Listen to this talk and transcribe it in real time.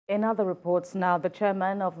In other reports now, the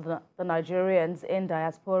chairman of the Nigerians in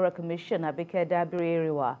Diaspora Commission, Abike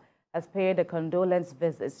Dabiri-Erewa, has paid a condolence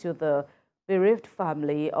visit to the bereaved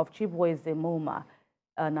family of Chibueze Momah,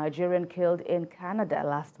 a Nigerian killed in Canada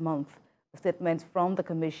last month. A statement from the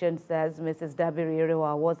commission says Mrs.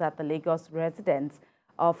 Dabiri-Erewa was at the Lagos residence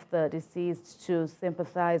of the deceased to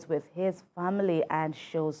sympathize with his family and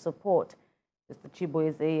show support. Mr.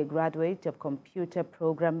 Chibueze, a graduate of computer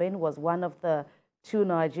programming, was one of the two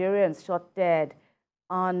Nigerians shot dead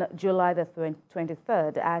on July the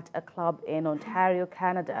 23rd at a club in Ontario,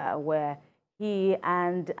 Canada, where he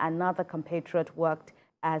and another compatriot worked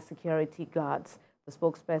as security guards. The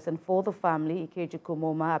spokesperson for the family, Chibueze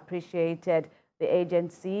Momah, appreciated the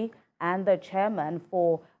agency and the chairman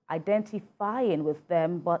for identifying with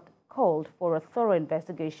them, but called for a thorough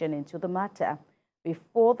investigation into the matter.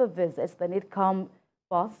 Before the visit, the NIDCOM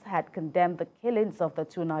boss had condemned the killings of the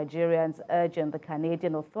two Nigerians, urging the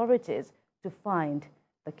Canadian authorities to find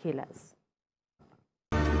the killers.